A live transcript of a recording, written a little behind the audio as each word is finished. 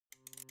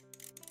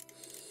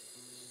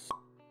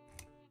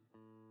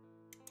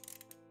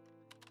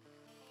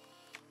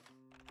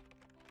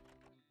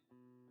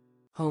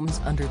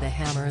Homes Under the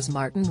Hammers.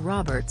 Martin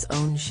Roberts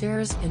owns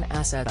shares in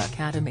Asset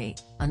Academy,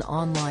 an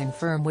online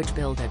firm which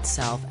billed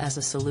itself as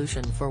a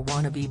solution for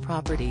wannabe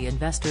property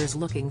investors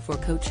looking for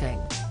coaching.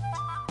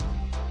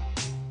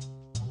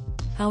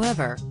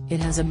 However, it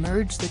has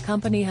emerged the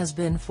company has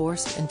been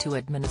forced into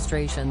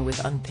administration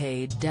with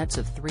unpaid debts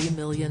of £3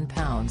 million,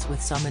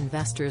 with some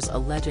investors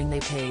alleging they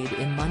paid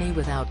in money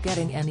without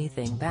getting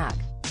anything back.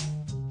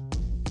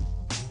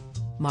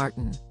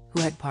 Martin, who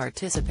had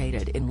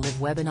participated in live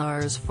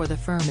webinars for the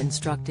firm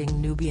instructing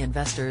newbie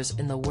investors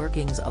in the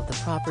workings of the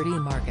property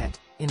market,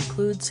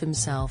 includes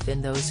himself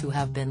in those who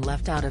have been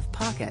left out of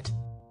pocket.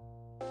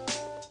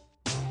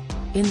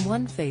 In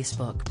one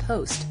Facebook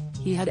post,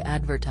 he had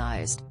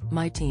advertised,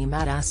 "My team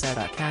at Asset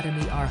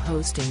Academy are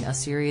hosting a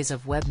series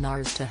of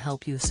webinars to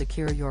help you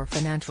secure your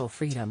financial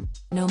freedom,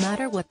 no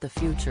matter what the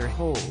future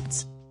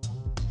holds."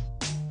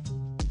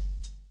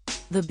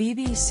 The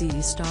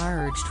BBC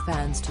star urged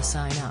fans to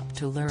sign up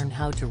to learn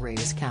how to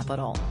raise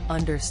capital,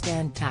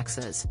 understand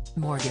taxes,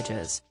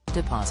 mortgages,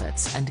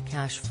 deposits and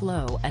cash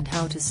flow, and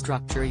how to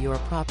structure your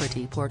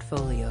property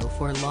portfolio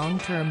for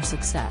long-term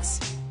success.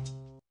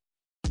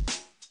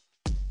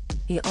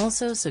 He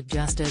also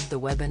suggested the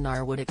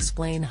webinar would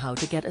explain how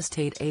to get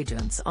estate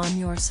agents on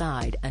your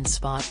side and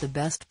spot the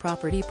best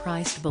property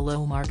priced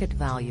below market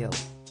value.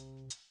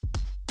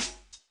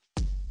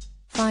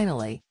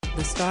 Finally,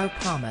 the star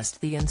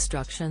promised the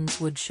instructions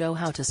would show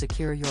how to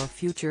secure your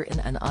future in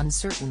an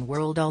uncertain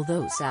world,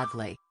 although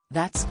sadly,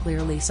 that's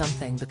clearly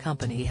something the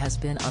company has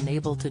been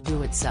unable to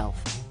do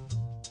itself.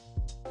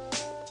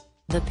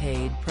 The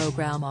paid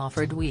program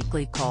offered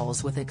weekly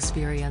calls with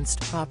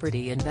experienced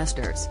property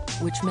investors,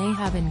 which may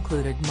have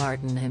included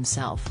Martin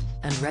himself,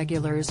 and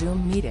regular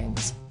Zoom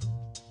meetings.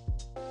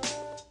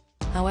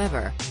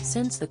 However,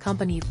 since the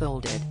company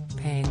folded,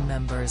 paying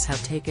members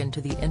have taken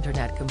to the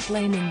internet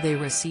complaining they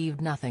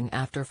received nothing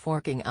after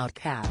forking out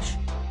cash.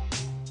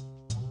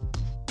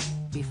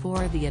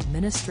 Before the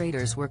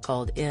administrators were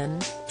called in,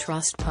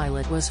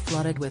 Trustpilot was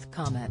flooded with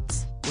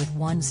comments, with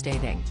one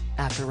stating,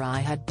 "After I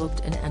had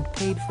booked in and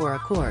paid for a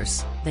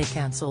course, they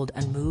cancelled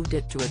and moved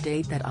it to a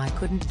date that I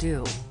couldn't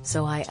do,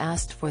 so I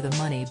asked for the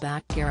money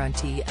back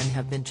guarantee and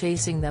have been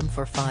chasing them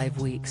for 5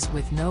 weeks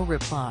with no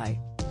reply."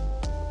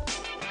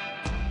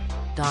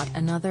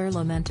 Another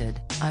lamented,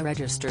 "I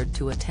registered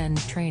to attend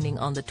training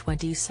on the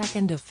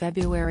 22nd of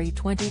February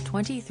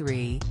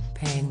 2023,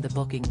 paying the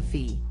booking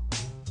fee.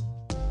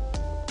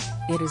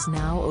 It is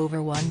now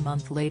over 1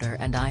 month later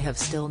and I have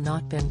still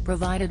not been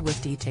provided with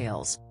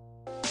details."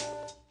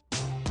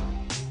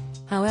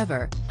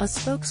 However, a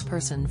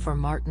spokesperson for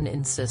Martin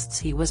insists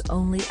he was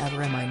only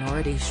ever a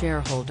minority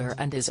shareholder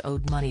and is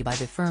owed money by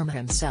the firm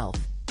himself.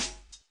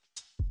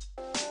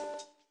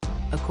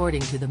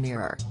 According to the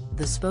Mirror,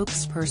 the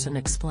spokesperson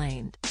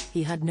explained,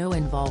 he had no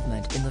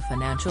involvement in the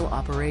financial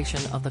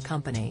operation of the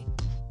company.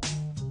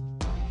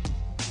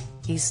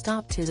 He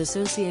stopped his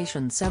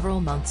association several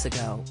months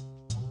ago.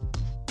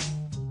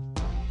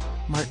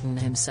 Martin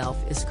himself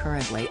is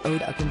currently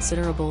owed a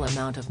considerable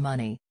amount of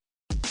money.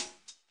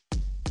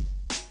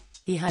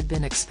 He had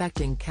been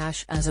expecting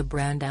cash as a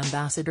brand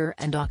ambassador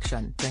and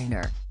auction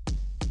trainer.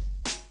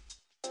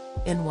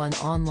 In one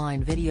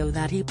online video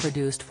that he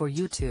produced for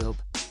YouTube,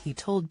 he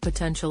told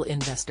potential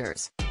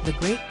investors, "The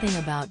great thing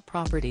about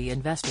property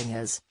investing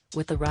is,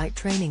 with the right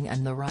training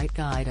and the right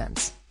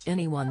guidance,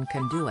 anyone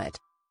can do it.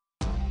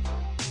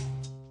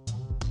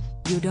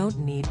 You don't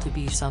need to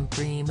be some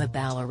prima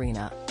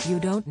ballerina, you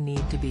don't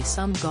need to be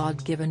some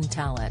God-given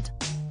talent.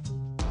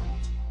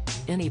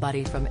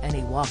 Anybody from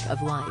any walk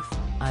of life,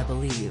 I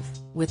believe,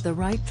 with the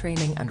right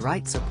training and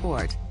right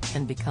support,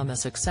 can become a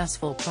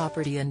successful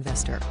property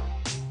investor."